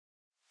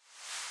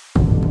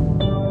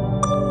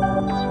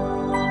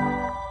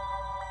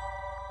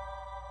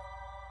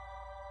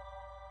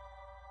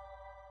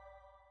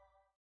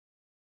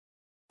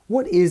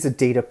What is a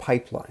data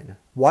pipeline?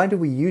 Why do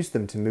we use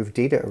them to move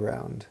data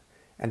around?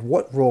 And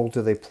what role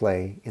do they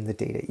play in the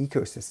data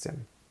ecosystem?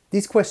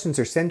 These questions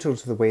are central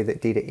to the way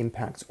that data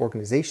impacts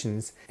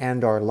organizations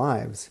and our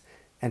lives.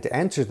 And to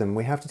answer them,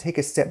 we have to take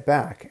a step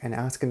back and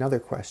ask another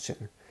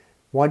question.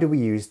 Why do we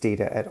use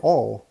data at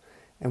all?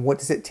 And what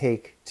does it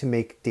take to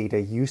make data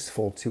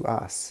useful to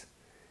us?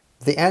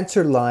 The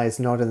answer lies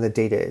not in the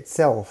data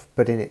itself,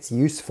 but in its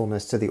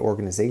usefulness to the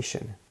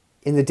organization.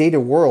 In the data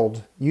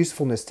world,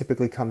 usefulness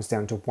typically comes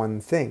down to one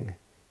thing: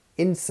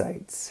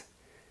 insights.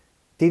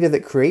 Data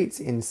that creates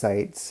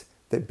insights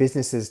that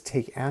businesses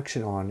take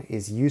action on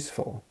is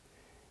useful.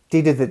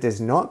 Data that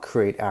does not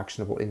create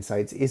actionable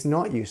insights is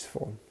not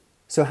useful.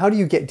 So how do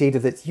you get data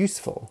that's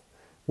useful?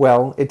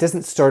 Well, it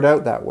doesn't start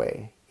out that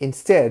way.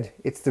 Instead,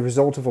 it's the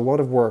result of a lot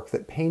of work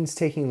that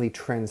painstakingly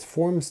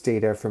transforms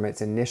data from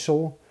its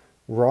initial,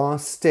 raw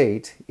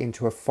state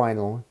into a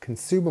final,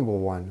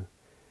 consumable one.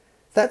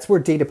 That's where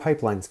data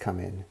pipelines come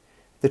in.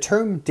 The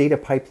term data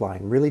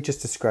pipeline really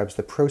just describes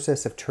the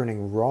process of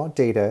turning raw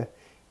data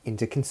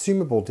into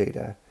consumable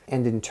data,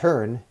 and in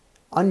turn,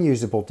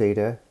 unusable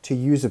data to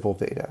usable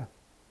data.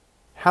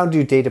 How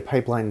do data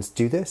pipelines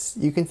do this?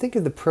 You can think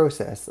of the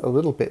process a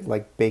little bit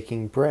like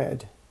baking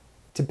bread.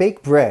 To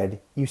bake bread,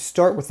 you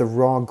start with the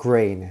raw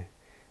grain.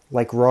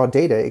 Like raw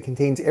data, it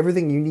contains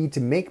everything you need to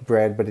make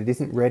bread, but it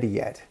isn't ready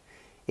yet.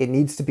 It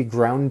needs to be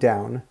ground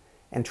down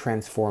and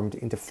transformed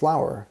into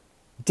flour.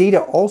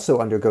 Data also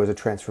undergoes a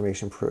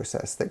transformation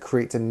process that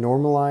creates a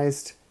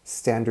normalized,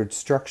 standard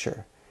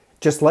structure.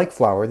 Just like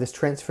flour, this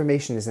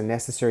transformation is a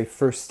necessary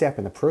first step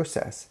in the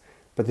process,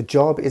 but the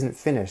job isn't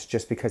finished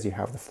just because you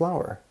have the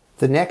flour.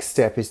 The next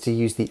step is to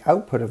use the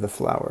output of the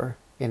flour,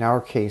 in our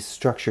case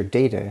structured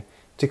data,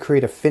 to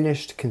create a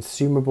finished,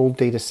 consumable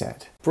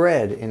dataset.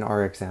 Bread, in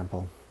our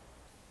example.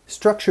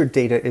 Structured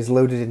data is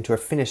loaded into a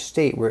finished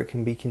state where it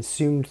can be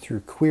consumed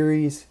through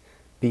queries,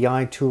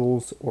 BI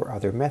tools, or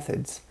other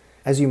methods.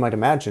 As you might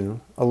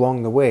imagine,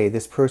 along the way,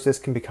 this process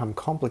can become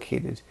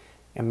complicated,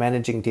 and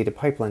managing data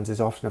pipelines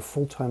is often a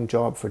full-time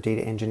job for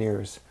data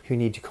engineers who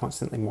need to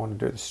constantly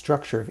monitor the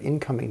structure of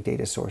incoming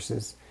data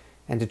sources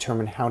and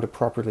determine how to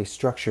properly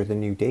structure the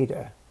new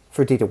data.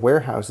 For data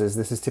warehouses,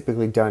 this is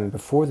typically done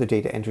before the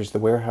data enters the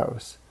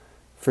warehouse.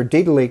 For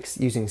data lakes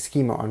using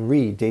schema on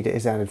read, data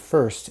is added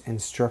first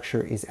and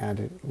structure is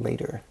added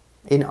later.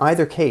 In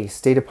either case,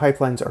 data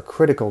pipelines are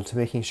critical to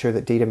making sure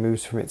that data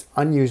moves from its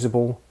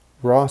unusable,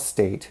 raw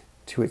state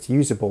to its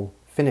usable,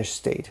 finished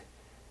state.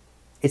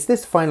 It's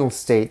this final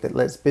state that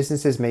lets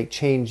businesses make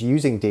change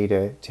using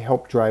data to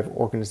help drive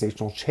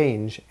organizational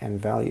change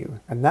and value.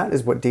 And that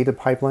is what data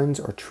pipelines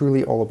are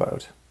truly all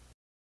about.